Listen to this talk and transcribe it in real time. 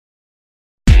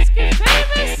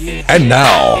And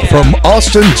now, from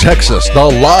Austin, Texas, the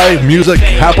live music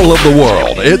capital of the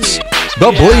world, it's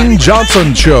the Bling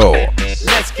Johnson Show.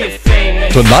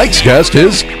 Tonight's guest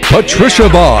is Patricia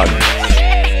Vonne.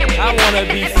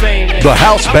 The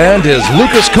house band is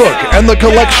Lucas Cook and the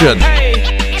Collection.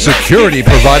 Security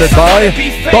provided by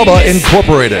Bubba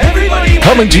Incorporated.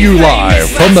 Coming to you live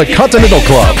from the Continental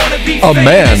Club, a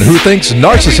man who thinks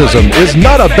narcissism is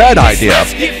not a bad idea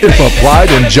if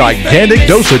applied in gigantic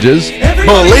dosages,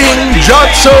 Bling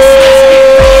Johnson!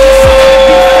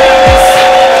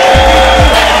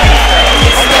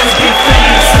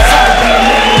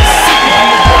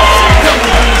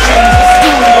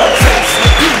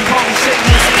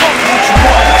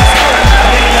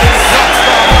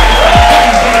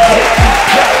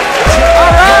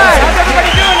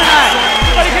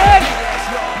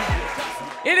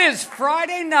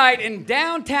 Friday night in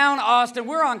downtown Austin.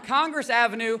 We're on Congress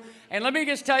Avenue, and let me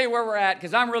just tell you where we're at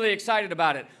because I'm really excited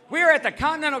about it. We are at the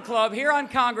Continental Club here on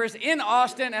Congress in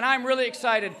Austin, and I'm really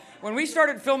excited. When we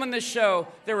started filming this show,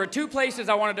 there were two places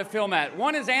I wanted to film at.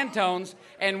 One is Antone's,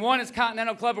 and one is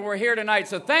Continental Club, and we're here tonight.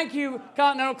 So thank you,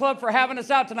 Continental Club, for having us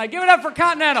out tonight. Give it up for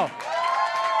Continental.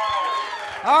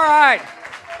 All right.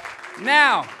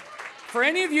 Now, for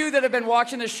any of you that have been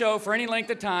watching this show for any length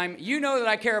of time, you know that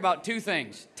I care about two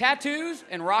things: tattoos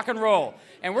and rock and roll.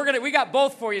 And we got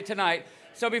both for you tonight.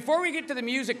 So before we get to the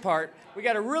music part, we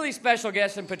got a really special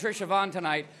guest in Patricia Vonne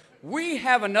tonight. We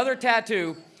have another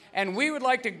tattoo, and we would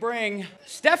like to bring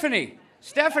Stephanie.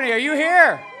 Stephanie, are you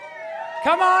here?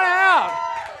 Come on out.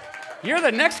 You're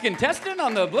the next contestant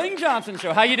on the Bling Johnson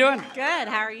Show. How you doing? Good.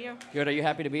 How are you? Good. Are you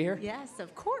happy to be here? Yes,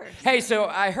 of course. Hey, so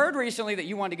I heard recently that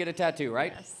you wanted to get a tattoo,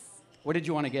 right? Yes. What did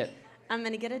you want to get? I'm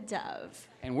going to get a dove.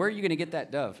 And where are you going to get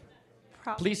that dove?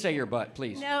 Probably. Please say your butt,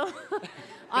 please. No.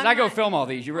 Because I go film all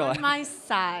these, you realize. On my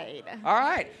side. All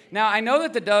right. Now, I know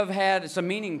that the dove had some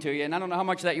meaning to you, and I don't know how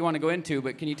much of that you want to go into,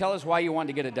 but can you tell us why you wanted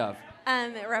to get a dove?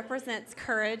 It represents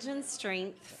courage and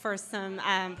strength for some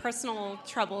personal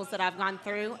troubles that I've gone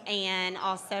through, and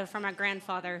also for my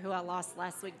grandfather, who I lost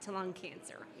last week to lung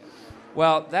cancer.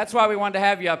 Well, that's why we wanted to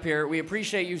have you up here. We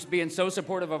appreciate you being so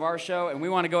supportive of our show, and we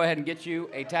want to go ahead and get you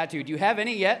a tattoo. Do you have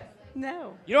any yet?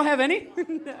 No. You don't have any?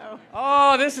 No.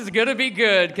 Oh, this is going to be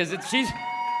good, because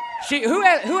who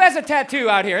has a tattoo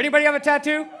out here? Anybody have a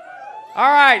tattoo?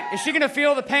 All right. Is she going to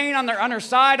feel the pain on her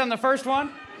side on the first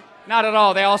one? Not at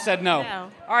all. They all said no.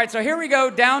 No. All right, so here we go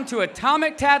down to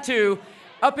Atomic Tattoo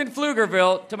up in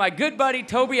Pflugerville to my good buddy,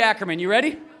 Toby Ackerman. You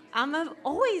ready? I'm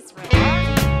always ready.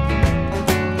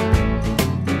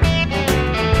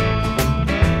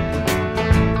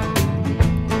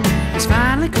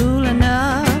 Finally cool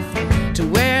enough to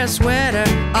wear a sweater.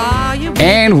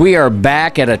 And we are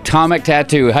back at Atomic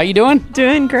Tattoo. How you doing?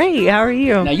 Doing great. How are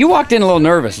you? Now, you walked in a little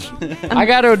nervous. I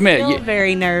got to admit. Still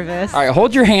very nervous. All right,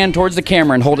 hold your hand towards the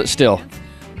camera and hold it still.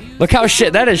 Look how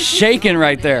that is shaking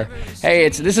right there. Hey,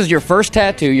 this is your first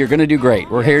tattoo. You're going to do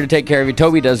great. We're here to take care of you.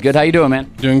 Toby does good. How you doing,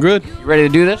 man? Doing good. You ready to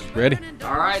do this? Ready.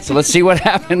 All right, so let's see what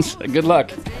happens. Good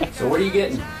luck. So what are you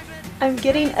getting? I'm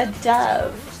getting a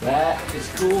dove. That is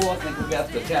cool. I think we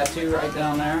got the tattoo right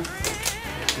down there.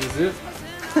 Is it?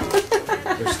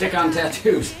 They're stick-on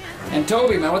tattoos. And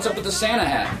Toby, man, what's up with the Santa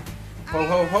hat? Ho,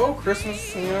 ho, ho,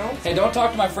 Christmas, you know? Hey, don't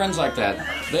talk to my friends like that.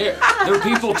 They're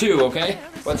people too, okay?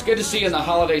 Well, it's good to see you in the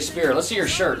holiday spirit. Let's see your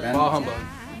shirt, man. Ball humbug.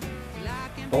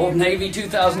 Old Navy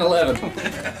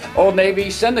 2011. Old Navy,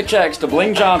 send the checks to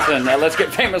Bling Johnson at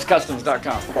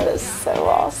Let'sGetFamousCustoms.com. That is so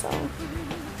awesome.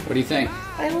 What do you think?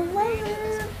 I love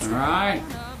it. All right.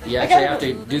 You actually have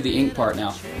to do the ink part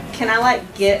now. Can I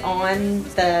get on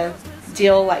the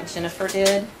deal like Jennifer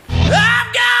did?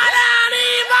 I've got an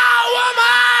evil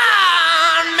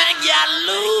woman, make you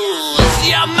lose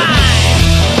your mind.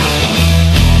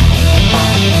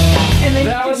 And then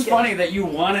That was funny that you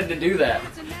wanted to do that.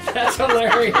 That's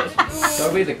hilarious.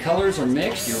 Toby, the colors are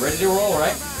mixed. You're ready to roll,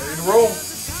 right? Ready to roll.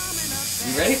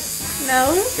 You ready?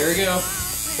 No. Here we go.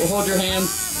 We'll hold your hand.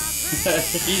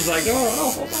 He's like,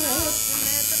 oh, hold my hand.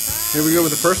 Here we go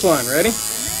with the first line. Ready?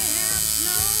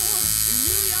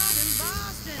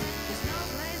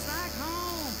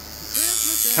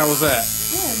 How was that?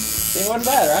 It wasn't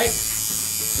bad, right?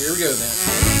 Here we go then.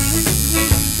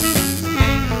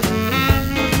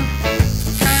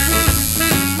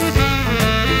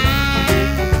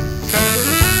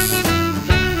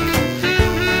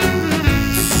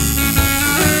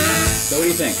 So what do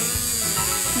you think?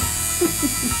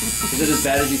 Is it as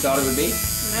bad as you thought it would be?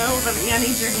 No, but I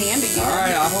need your hand again. All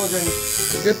right, I'll hold your hand.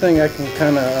 It's a good thing I can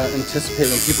kind of anticipate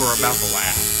when people are about to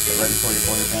laugh. Get ready before you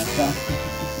pull your pants down.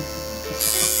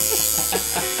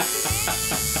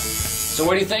 So So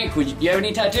what do you think? You have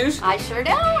any tattoos? I sure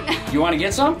don't. You want to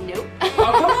get some? Nope. Oh,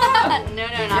 come on. No,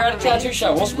 You're at a tattoo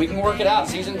shop. We can work it out.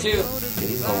 Season 2. Yeah,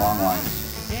 these are the long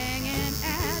lines.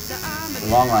 The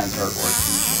long lines hurt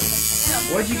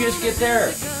worse. What'd you just get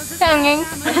there? Tongue ring.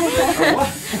 What?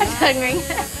 Tongue ring.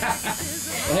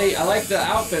 Well, hey, I like the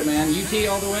outfit, man. UT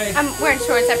all the way. I'm wearing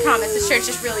shorts, I promise. The shirt's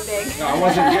just really big. No, I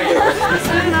wasn't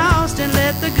good. In Austin,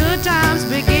 let the good times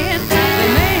begin.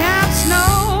 They may have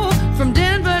snow from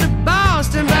Denver to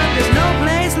Boston, but there's no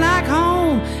place like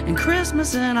home and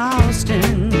Christmas in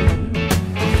Austin.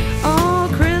 Oh,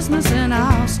 Christmas in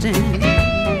Austin.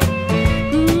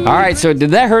 All right, so did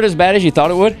that hurt as bad as you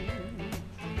thought it would?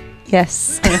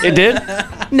 Yes. It did?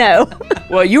 No.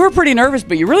 Well, you were pretty nervous,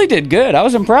 but you really did good. I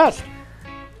was impressed.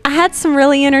 I had some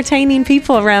really entertaining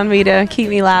people around me to keep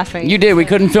me laughing. You did. We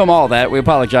couldn't film all that. We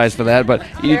apologize for that, but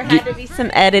There had to be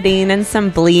some editing and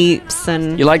some bleeps,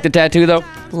 and you like the tattoo, though?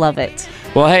 love it.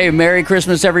 Well, hey, Merry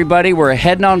Christmas, everybody. We're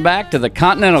heading on back to the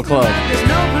Continental Club. There's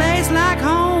no place like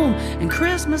home and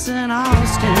Christmas in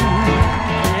Austin.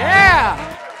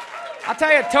 Yeah! I'll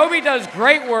tell you, Toby does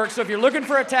great work, so if you're looking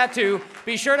for a tattoo,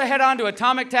 be sure to head on to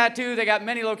Atomic Tattoo. They got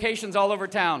many locations all over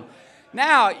town.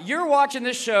 Now, you're watching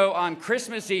this show on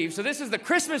Christmas Eve, so this is the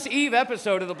Christmas Eve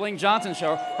episode of the Bling Johnson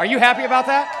Show. Are you happy about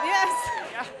that?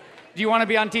 Yes. Yeah. Do you want to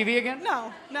be on TV again?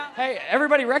 No. Hey,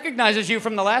 everybody recognizes you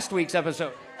from the last week's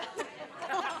episode.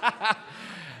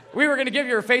 We were going to give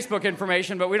you your Facebook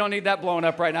information, but we don't need that blowing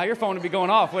up right now. Your phone would be going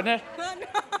off, wouldn't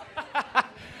it?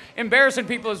 Embarrassing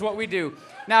people is what we do.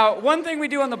 Now, one thing we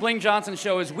do on the Bling Johnson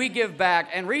Show is we give back,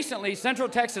 and recently, Central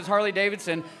Texas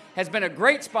Harley-Davidson has been a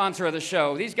great sponsor of the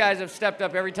show. These guys have stepped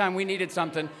up every time we needed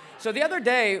something. So the other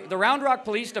day, the Round Rock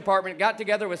Police Department got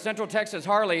together with Central Texas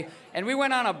Harley, and we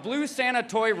went on a Blue Santa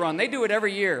toy run. They do it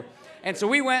every year. And so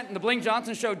we went, and the Bling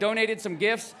Johnson Show donated some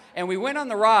gifts, and we went on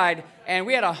the ride, and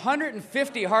we had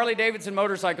 150 Harley-Davidson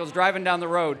motorcycles driving down the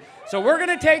road. So we're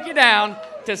going to take you down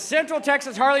to Central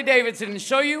Texas Harley-Davidson and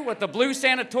show you what the Blue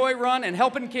Santa toy run and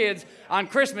helping kids on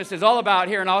Christmas is all about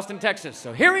here in Austin, Texas.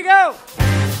 So here we go.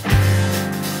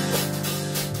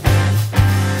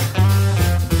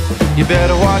 You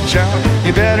better watch out,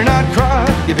 you better not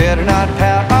cry, you better not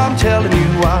pout, I'm telling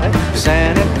you why.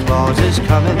 Santa Claus is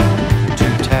coming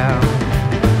to town.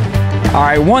 All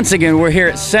right, once again, we're here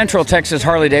at Central Texas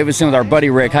Harley-Davidson with our buddy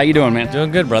Rick. How you doing, man? Doing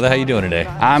good, brother. How you doing today?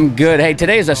 I'm good. Hey,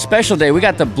 today is a special day. We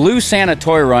got the Blue Santa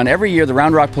Toy Run. Every year, the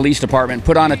Round Rock Police Department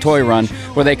put on a toy run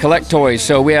where they collect toys.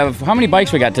 So we have, how many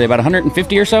bikes we got today? About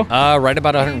 150 or so? Right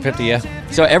about 150, yeah.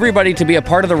 So everybody to be a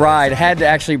part of the ride had to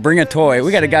actually bring a toy.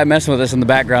 We got a guy messing with us in the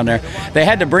background there. They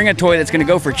had to bring a toy that's going to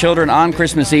go for children on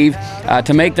Christmas Eve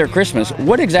to make their Christmas.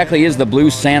 What exactly is the Blue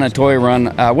Santa Toy Run?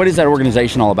 What is that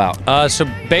organization all about? So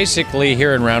basically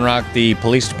here in Round Rock, the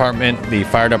police department, the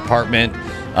fire department,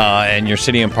 and your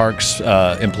city and parks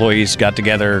employees got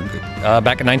together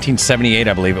back in 1978,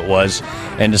 I believe it was,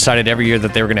 and decided every year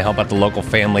that they were going to help out the local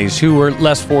families who were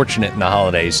less fortunate in the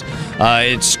holidays.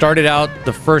 It started out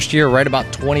the first year right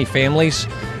about 20 families,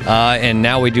 and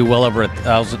now we do well over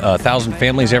 1,000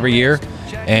 families every year.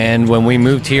 And when we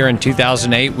moved here in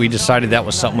 2008, we decided that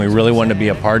was something we really wanted to be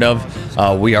a part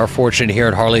of. We are fortunate here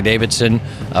at Harley-Davidson.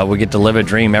 We get to live a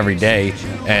dream every day,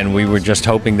 and we were just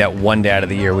hoping that one day out of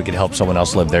the year we could help someone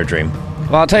else live their dream.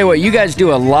 Well, I'll tell you what, you guys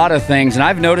do a lot of things, and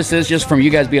I've noticed this just from you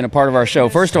guys being a part of our show.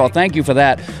 First of all, thank you for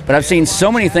that, but I've seen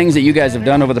so many things that you guys have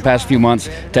done over the past few months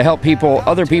to help people,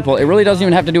 other people. It really doesn't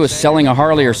even have to do with selling a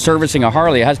Harley or servicing a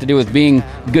Harley. It has to do with being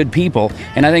good people,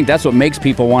 and I think that's what makes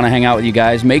people want to hang out with you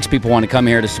guys, makes people want to come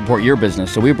here to support your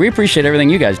business. So we appreciate everything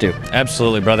you guys do.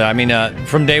 Absolutely, brother. I mean,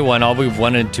 from day one, all we've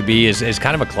wanted to be is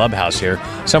kind of a clubhouse here,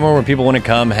 somewhere where people want to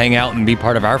come, hang out, and be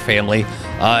part of our family,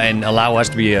 and allow us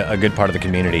to be a good part of the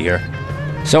community here.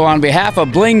 So on behalf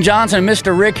of Bling Johnson and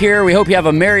Mr. Rick here, we hope you have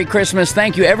a Merry Christmas.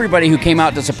 Thank you everybody who came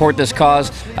out to support this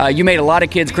cause. You made a lot of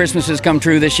kids' Christmases come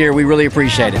true this year. We really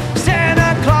appreciate it.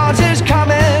 Santa Claus is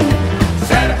coming.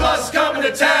 Santa Claus is coming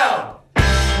to town.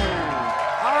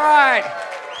 All right.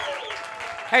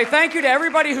 Hey, thank you to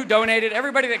everybody who donated,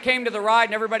 everybody that came to the ride,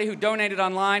 and everybody who donated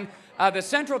online. The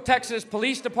Central Texas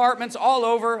Police Departments all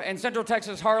over and Central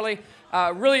Texas Harley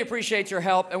really appreciate your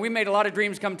help, and we made a lot of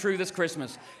dreams come true this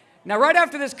Christmas. Now, right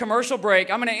after this commercial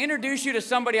break, I'm going to introduce you to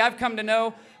somebody I've come to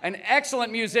know, an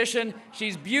excellent musician.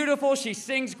 She's beautiful, she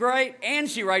sings great, and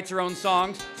she writes her own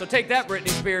songs. So take that, Britney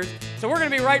Spears. So we're going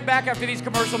to be right back after these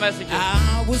commercial messages.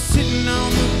 I was sitting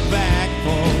on the back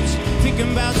porch,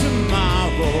 thinking about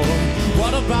tomorrow.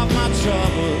 What about my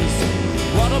troubles?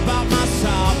 What about my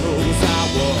sorrows? I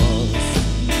was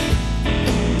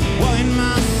wearing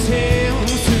myself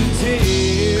today.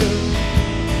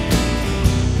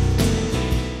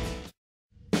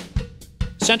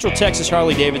 Central Texas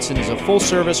Harley-Davidson is a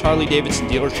full-service Harley-Davidson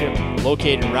dealership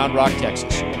located in Round Rock,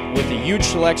 Texas, with a huge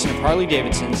selection of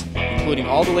Harley-Davidsons, including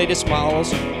all the latest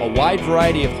models, a wide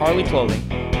variety of Harley clothing,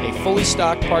 a fully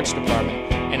stocked parts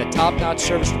department, and a top-notch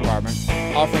service department,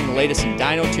 offering the latest in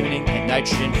dyno tuning and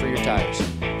nitrogen for your tires.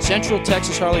 Central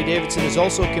Texas Harley-Davidson is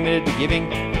also committed to giving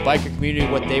the biker community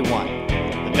what they want,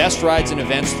 the best rides and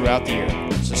events throughout the year.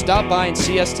 So stop by and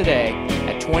see us today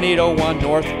at 2801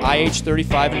 North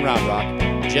IH35 in Round Rock,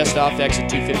 just off exit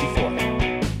 254.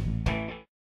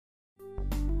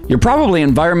 You're probably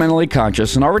environmentally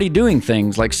conscious and already doing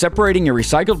things like separating your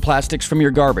recycled plastics from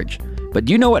your garbage. But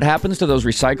do you know what happens to those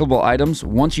recyclable items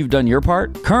once you've done your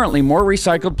part? Currently, more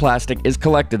recycled plastic is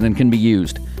collected than can be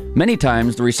used. Many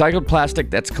times, the recycled plastic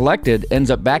that's collected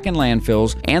ends up back in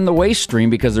landfills and the waste stream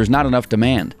because there's not enough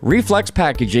demand. Reflex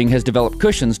Packaging has developed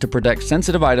cushions to protect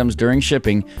sensitive items during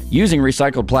shipping using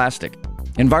recycled plastic.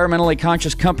 Environmentally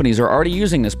conscious companies are already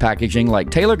using this packaging like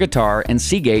Taylor Guitar and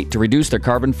Seagate to reduce their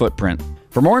carbon footprint.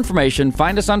 For more information,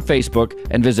 find us on Facebook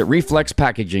and visit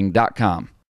reflexpackaging.com.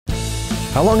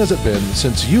 How long has it been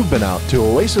since you've been out to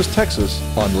Oasis, Texas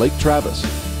on Lake Travis?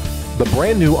 The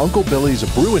brand new Uncle Billy's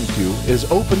Brew & Q is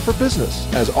open for business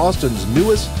as Austin's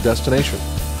newest destination.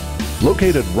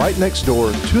 Located right next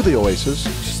door to the Oasis,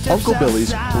 Uncle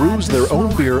Billy's brews their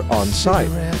own beer on site,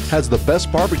 has the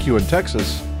best barbecue in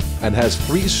Texas, and has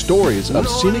 3 stories of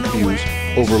scenic views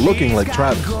overlooking Lake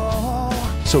Travis.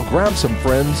 So grab some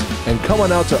friends and come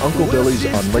on out to Uncle Billy's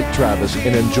on Lake Travis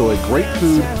and enjoy great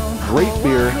food, great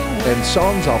beer, and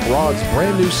songs off Rod's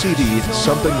brand new CD,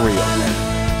 Something Real.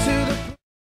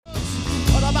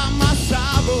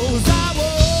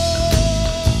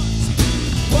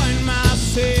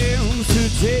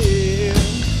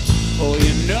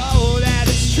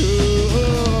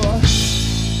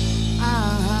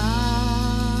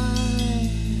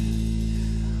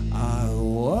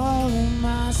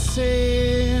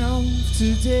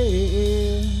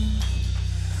 Today,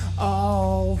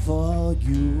 all for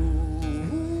you.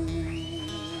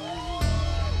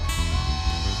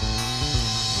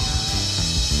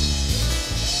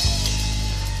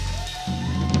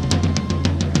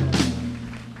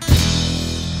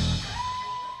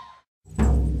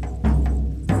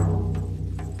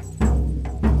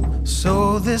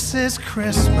 So this is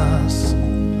Christmas,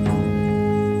 and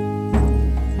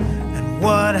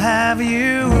what have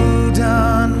you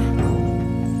done?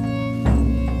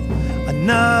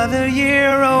 Another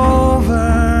year over,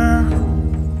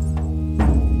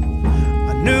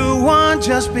 a new one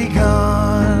just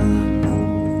begun.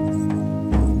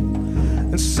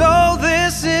 And so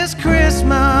this is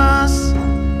Christmas,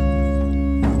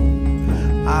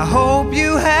 I hope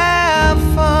you have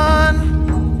fun.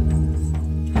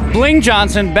 Bling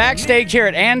Johnson backstage here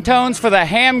at Antone's for the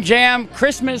Ham Jam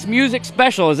Christmas Music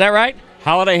Special. Is that right?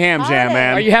 Holiday Ham Jam,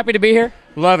 man. Are you happy to be here?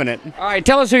 Loving it. All right,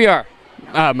 tell us who you are.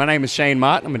 My name is Shane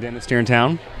Mott. I'm a dentist here in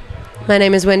town. My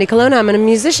name is Wendy Colonna. I'm a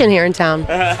musician here in town.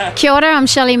 Kia ora, I'm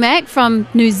Shelley Mack from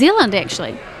New Zealand,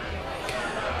 actually.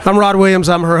 I'm Rod Williams.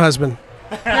 I'm her husband.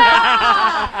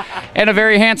 And a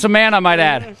very handsome man, I might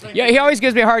add. Yeah, he always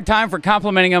gives me a hard time for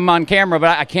complimenting him on camera,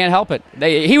 but I can't help it.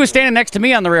 He was standing next to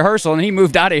me on the rehearsal, and he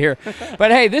moved out of here.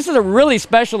 But hey, this is a really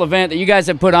special event that you guys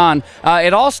have put on.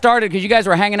 It all started because you guys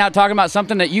were hanging out talking about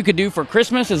something that you could do for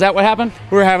Christmas. Is that what happened?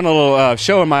 We were having a little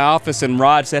show in my office, and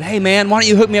Rod said, "Hey, man, why don't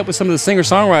you hook me up with some of the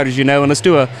singer-songwriters you know, and let's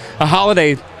do a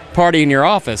holiday party in your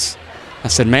office." I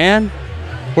said, "Man,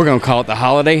 we're going to call it the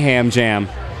Holiday Ham Jam."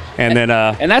 And then,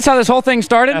 and that's how this whole thing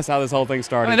started? That's how this whole thing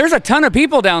started. I mean, there's a ton of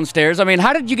people downstairs. I mean,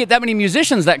 how did you get that many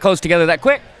musicians that close together that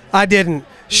quick? I didn't.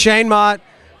 Shane Mott,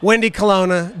 Wendy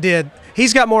Colonna did.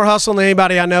 He's got more hustle than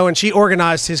anybody I know, and she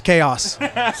organized his chaos.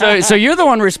 So you're the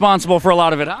one responsible for a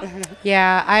lot of it, huh?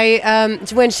 Yeah,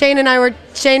 when Shane and I were,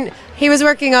 he was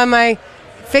working on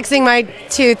fixing my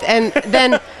tooth, and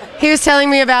then he was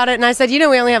telling me about it, and I said, you know,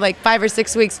 we only have like 5 or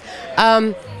 6 weeks.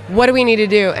 What do we need to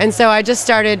do? And so I just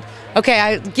started,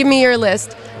 okay, give me your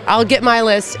list. I'll get my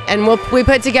list, and we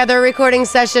put together a recording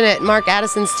session at Mark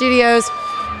Addison Studios.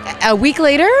 A week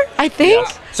later, I think.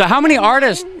 Yeah. So how many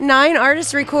artists? 9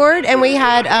 artists record, and we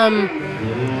had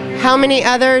how many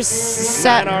others?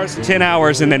 9 hours, 10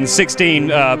 hours, and then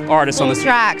 16 artists on the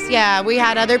tracks. Yeah, we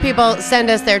had other people send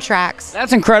us their tracks.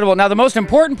 That's incredible. Now, the most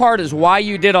important part is why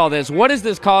you did all this. What is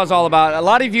this cause all about? A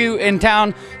lot of you in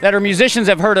town that are musicians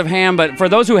have heard of HAM, but for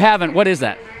those who haven't, what is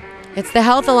that? It's the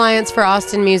Health Alliance for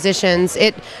Austin Musicians.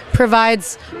 It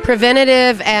provides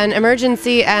preventative and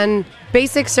emergency and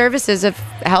basic services of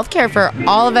healthcare for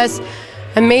all of us.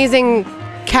 Amazing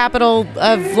capital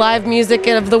of live music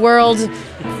of the world.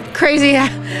 Crazy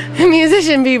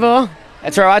musician people.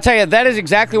 That's right. I'll tell you, that is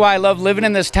exactly why I love living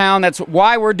in this town. That's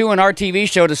why we're doing our TV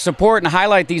show, to support and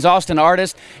highlight these Austin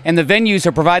artists and the venues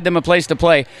to provide them a place to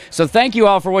play. So thank you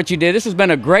all for what you did. This has been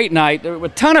a great night. There were a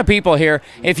ton of people here.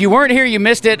 If you weren't here, you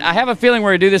missed it. I have a feeling we're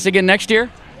going to do this again next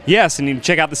year. Yes, and you can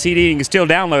check out the CD. You can still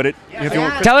download it. If you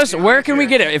want. Tell us, where can we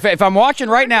get it? If I'm watching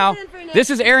right now, this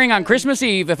is airing on Christmas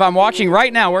Eve. If I'm watching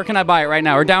right now, where can I buy it right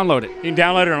now or download it? You can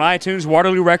download it on iTunes,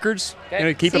 Waterloo Records.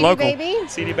 Okay. Keep it CD local. Baby.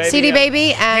 CD Baby. CD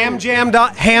Baby and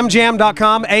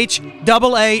hamjam.com,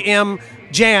 HAAM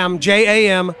jam,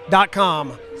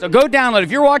 JAM.com. So go download.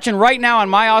 If you're watching right now on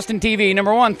My Austin TV,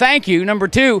 number one, thank you. Number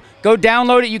two, go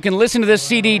download it. You can listen to this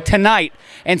CD tonight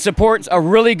and support a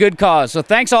really good cause. So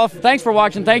thanks for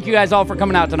watching. Thank you guys all for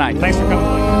coming out tonight. Thanks for coming.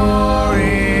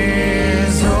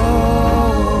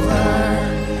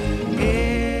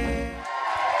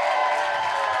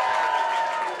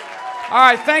 All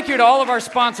right, thank you to all of our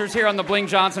sponsors here on the Bling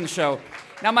Johnson Show.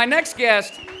 Now, my next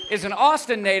guest is an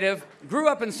Austin native, grew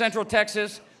up in Central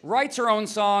Texas, writes her own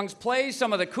songs, plays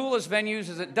some of the coolest venues,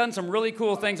 has done some really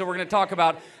cool things that we're going to talk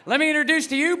about. Let me introduce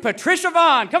to you Patricia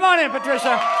Vonne. Come on in, Patricia.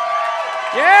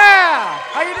 Yeah,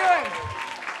 how you doing?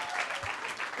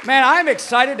 Man, I'm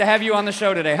excited to have you on the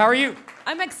show today. How are you?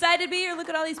 I'm excited to be here. Look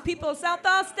at all these people, South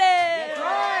Austin. That's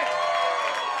right.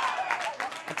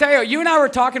 I tell you, you and I were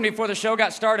talking before the show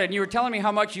got started, and you were telling me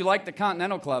how much you like the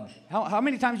Continental Club. How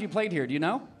many times you played here? Do you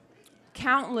know?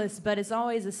 Countless, but it's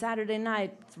always a Saturday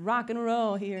night. It's rock and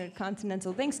roll here at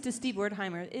Continental. Thanks to Steve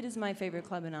Wertheimer. It is my favorite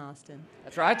club in Austin.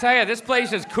 That's right. I tell you, this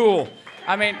place is cool.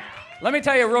 I mean, let me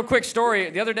tell you a real quick story.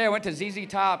 The other day I went to ZZ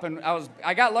Top, and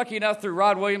I got lucky enough through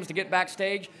Rod Williams to get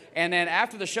backstage. And then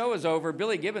after the show was over,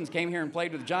 Billy Gibbons came here and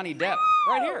played with Johnny Depp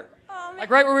right here. Like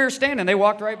right where we were standing. They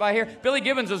walked right by here. Billy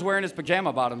Gibbons was wearing his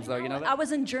pajama bottoms, though. You know that? I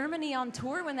was in Germany on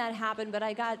tour when that happened, but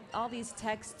I got all these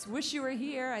texts, wish you were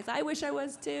here. I said, I wish I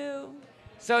was too.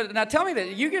 So now tell me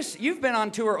that you've been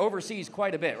on tour overseas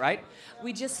quite a bit, right?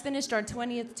 We just finished our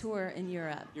 20th tour in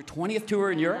Europe. Your 20th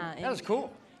tour in Europe? That was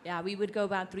cool. Yeah, we would go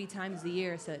about 3 times a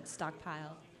year, so it's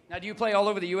stockpiled. Now, do you play all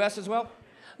over the U.S. as well?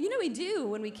 You know, we do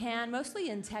when we can, mostly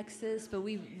in Texas, but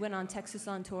we went on Texas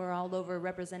on tour all over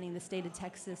representing the state of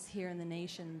Texas here in the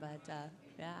nation, but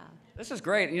yeah. This is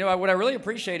great. You know, what I really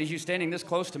appreciate is you standing this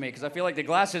close to me, because I feel like the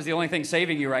glass is the only thing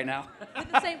saving you right now.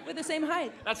 With the same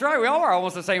height. That's right. We all are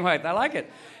almost the same height. I like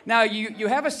it. Now, you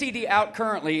have a CD out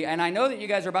currently, and I know that you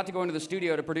guys are about to go into the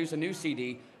studio to produce a new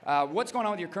CD. What's going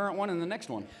on with your current one and the next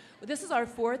one? Well, this is our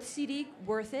 4th CD,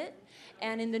 Worth It.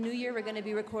 And in the new year, we're going to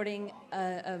be recording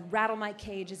Rattle My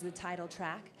Cage as the title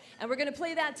track. And we're going to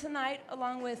play that tonight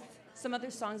along with some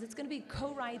other songs. It's going to be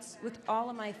co-writes with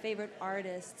all of my favorite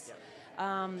artists.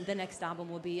 The next album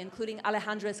will be, including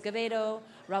Alejandro Escovedo,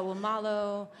 Raul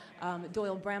Malo,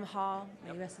 Doyle Bramhall,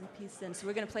 may rest in peace. And so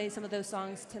we're going to play some of those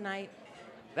songs tonight.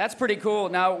 That's pretty cool.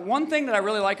 Now, one thing that I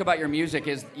really like about your music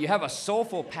is you have a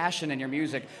soulful passion in your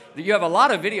music. You have a lot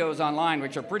of videos online,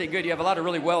 which are pretty good. You have a lot of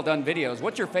really well-done videos.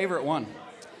 What's your favorite one?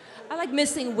 I like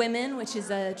Missing Women, which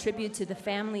is a tribute to the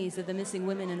families of the missing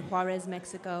women in Juarez,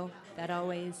 Mexico. That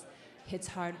always hits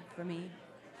hard for me.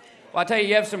 Well, I'll tell you,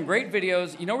 you have some great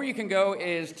videos. You know where you can go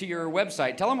is to your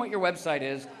website. Tell them what your website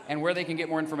is and where they can get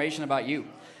more information about you.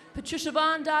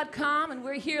 PatriciaVonne.com, and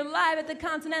we're here live at the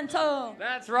Continental.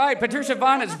 That's right. Patricia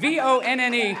Vonne is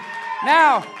V-O-N-N-E.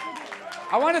 Now,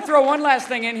 I want to throw one last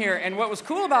thing in here, and what was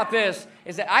cool about this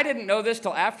is that I didn't know this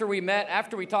till after we met,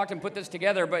 after we talked and put this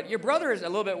together, but your brother is a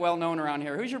little bit well-known around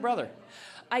here. Who's your brother?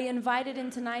 I invited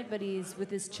him tonight, but he's with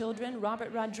his children,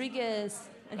 Robert Rodriguez.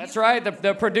 That's right,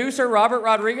 the producer, Robert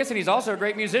Rodriguez, and he's also a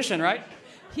great musician, right?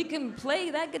 He can play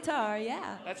that guitar,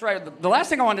 yeah. That's right. The last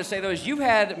thing I wanted to say, though, is you've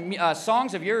had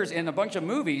songs of yours in a bunch of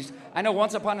movies. I know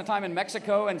Once Upon a Time in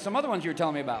Mexico and some other ones you were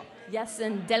telling me about. Yes,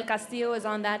 and Del Castillo is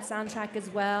on that soundtrack as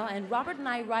well. And Robert and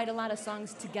I write a lot of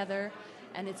songs together,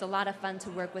 and it's a lot of fun to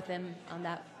work with him on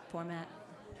that format.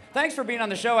 Thanks for being on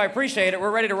the show. I appreciate it.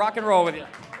 We're ready to rock and roll with you.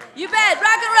 You bet.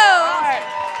 Rock and roll. All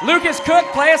right. Lucas Cook,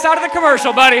 play us out of the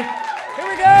commercial, buddy. Here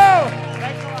we go.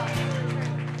 Thanks a lot.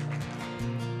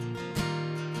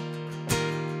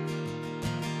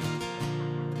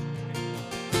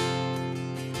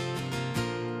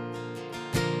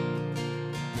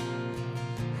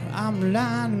 I'm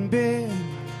lying in bed,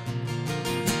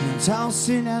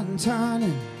 tossing and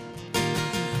turning,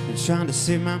 and trying to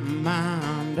see my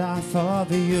mind off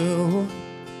of you.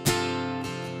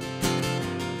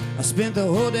 I spent the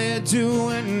whole day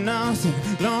doing nothing,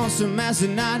 lonesome as the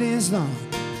night is long,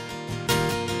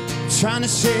 trying to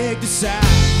shake the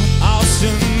South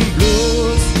Austin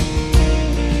blues.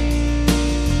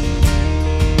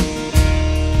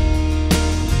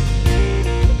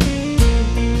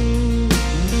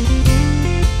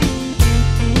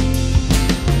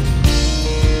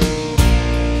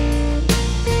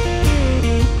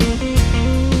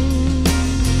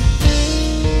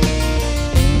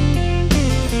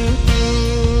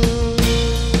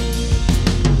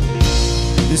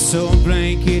 your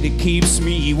blanket, it keeps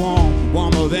me warm,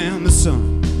 warmer than the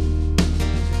sun.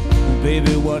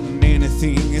 Baby, wasn't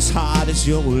anything as hot as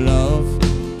your love.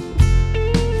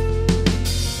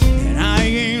 And I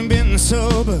ain't been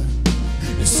sober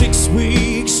in 6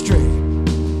 weeks straight.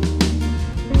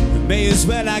 May as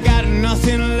well, I got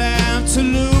nothing left to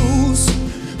lose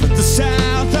but the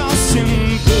South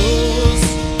Austin blues.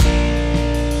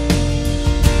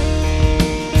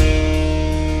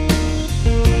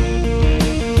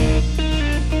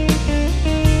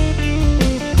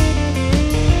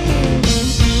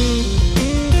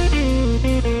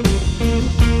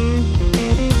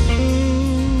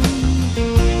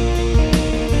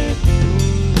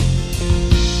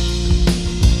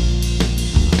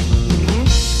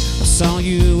 Saw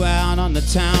you out on the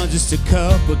town just a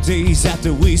couple days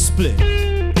after we split.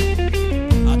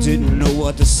 I didn't know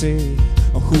what to say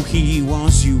or who he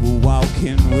was you were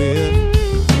walking with.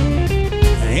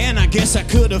 And I guess I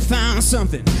could have found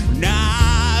something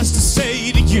nice to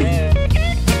say to you,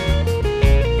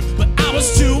 but I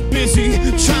was too busy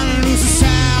trying to lose the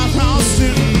South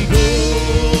Austin blues.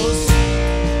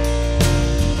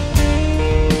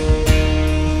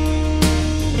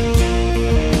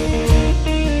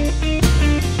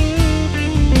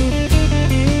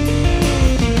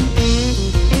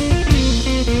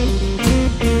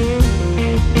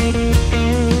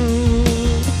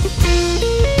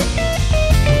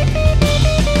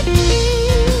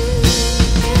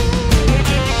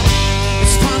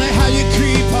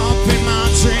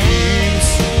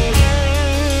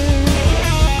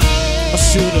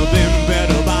 Should have been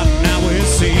better, but now it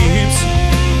seems.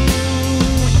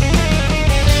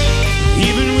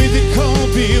 Even with the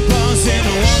cold beer buzz and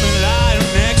a woman lying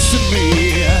next to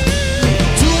me,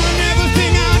 doing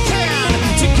everything I can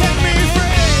to get me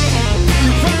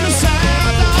free from the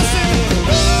South Austin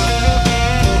blues.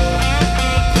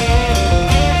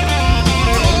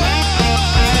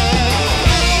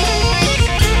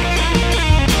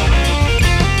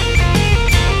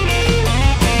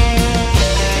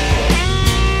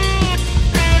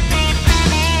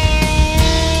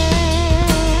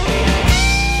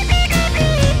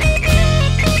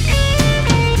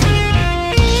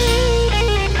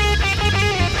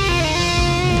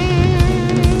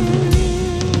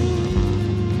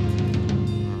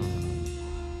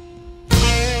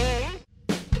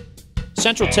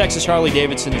 Central Texas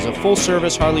Harley-Davidson is a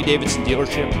full-service Harley-Davidson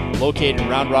dealership located in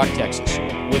Round Rock, Texas,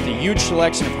 with a huge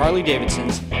selection of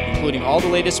Harley-Davidsons, including all the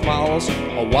latest models,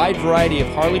 a wide variety of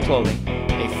Harley clothing,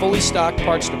 a fully stocked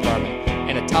parts department,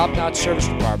 and a top-notch service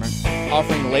department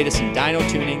offering the latest in dyno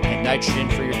tuning and nitrogen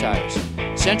for your tires.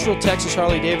 Central Texas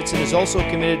Harley-Davidson is also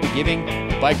committed to giving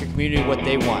the biker community what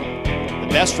they want, the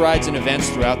best rides and events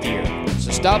throughout the year.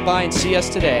 So stop by and see us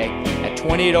today at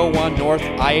 2801 North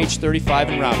IH35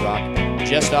 in Round Rock,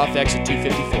 just off exit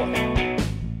 254.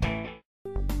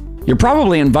 You're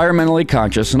probably environmentally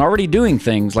conscious and already doing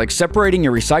things like separating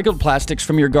your recycled plastics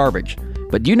from your garbage.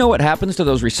 But do you know what happens to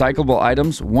those recyclable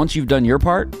items once you've done your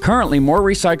part? Currently, more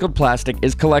recycled plastic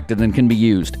is collected than can be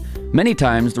used. Many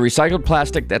times, the recycled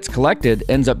plastic that's collected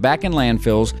ends up back in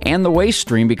landfills and the waste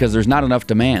stream because there's not enough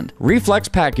demand. Reflex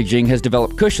Packaging has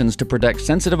developed cushions to protect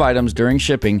sensitive items during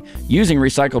shipping using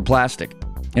recycled plastic.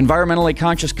 Environmentally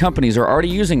conscious companies are already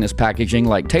using this packaging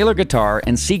like Taylor Guitar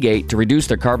and Seagate to reduce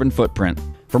their carbon footprint.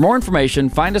 For more information,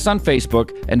 find us on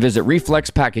Facebook and visit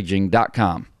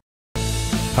reflexpackaging.com.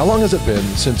 How long has it been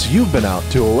since you've been out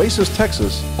to Oasis,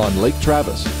 Texas on Lake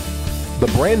Travis? The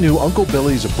brand new Uncle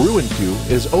Billy's Brew and Q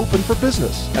is open for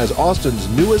business as Austin's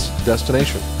newest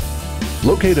destination.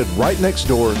 Located right next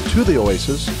door to the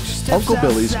Oasis, Uncle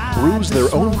Billy's brews their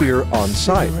own beer on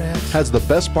site, has the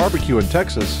best barbecue in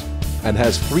Texas, and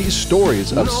has 3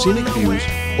 stories of scenic views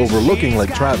overlooking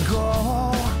Lake Travis.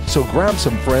 So grab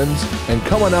some friends and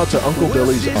come on out to Uncle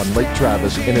Billy's on Lake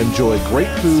Travis and enjoy great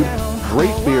food,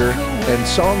 great beer, and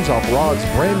songs off Rod's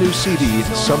brand new CD,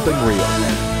 Something Real.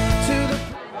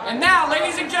 And now,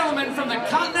 ladies and gentlemen, from the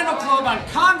Continental Club on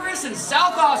Congress in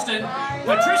South Austin,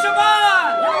 Patricia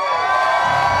Vonne!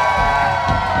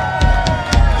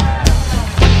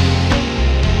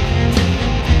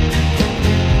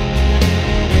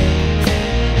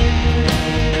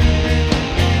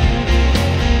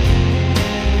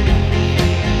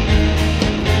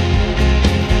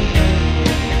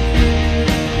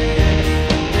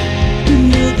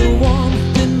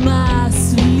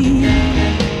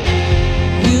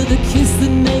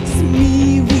 Makes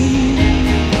me weak.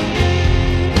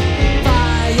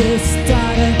 Fire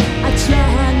starter.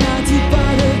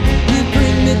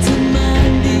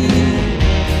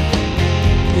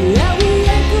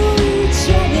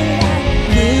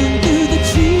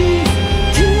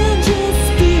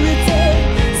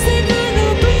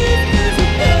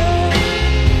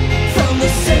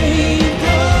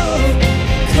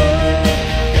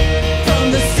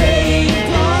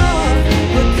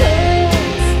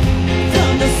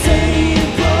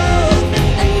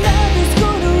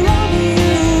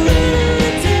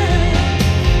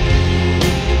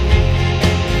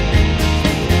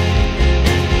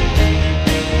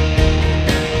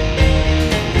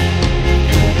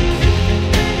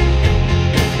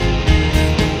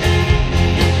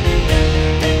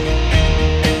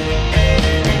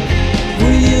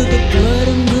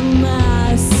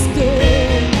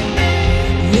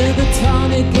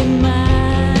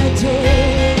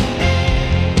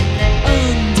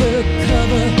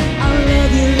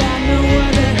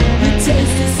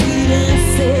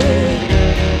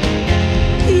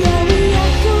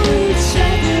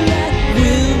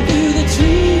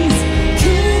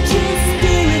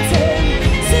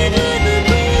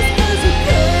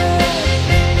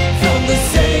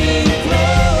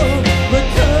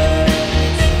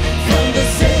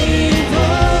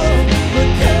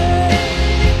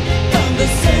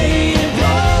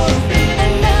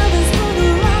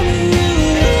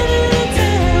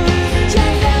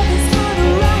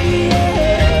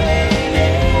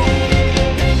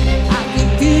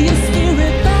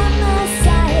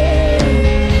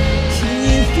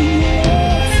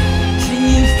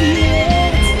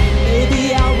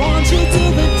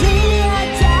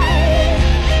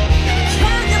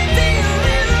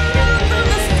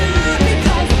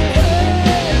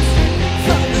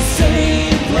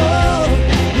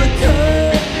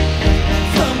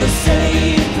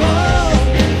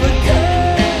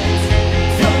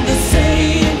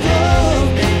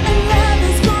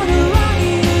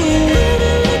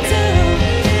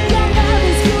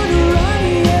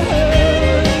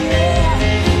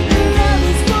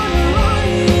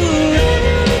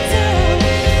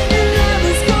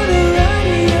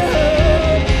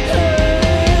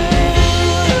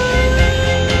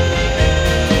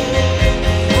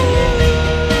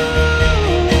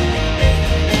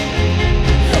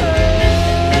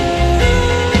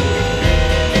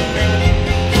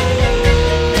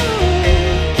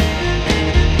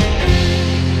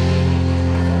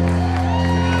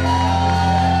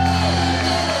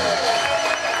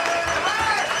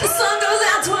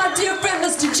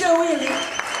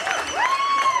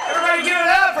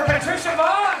 Patricia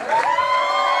Vonne.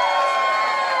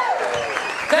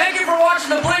 Thank you for watching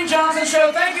the Bling Johnson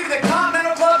Show. Thank you to the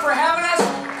Continental Club for having us.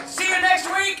 See you next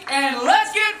week, and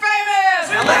let's get famous!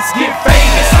 Now let's get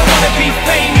famous. I want to be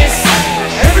famous.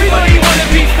 Everybody want to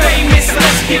be famous.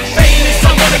 Let's get famous.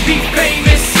 I want to be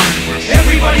famous.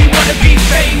 Everybody want to be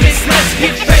famous. Let's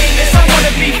get famous. I want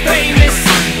to be famous.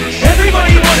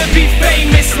 Everybody want to be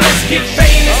famous. Let's get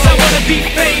famous. I want to be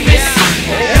famous.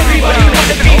 Everybody want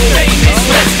to be famous.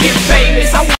 Let's get famous.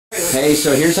 Hey,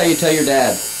 so here's how you tell your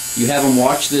dad. You have him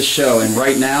watch this show, and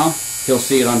right now, he'll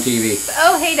see it on TV.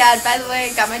 Oh, hey, Dad. By the way,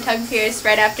 I got my tongue pierced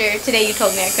right after today you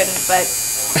told me I couldn't, but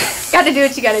gotta do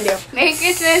what you gotta do. Merry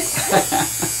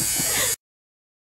Christmas.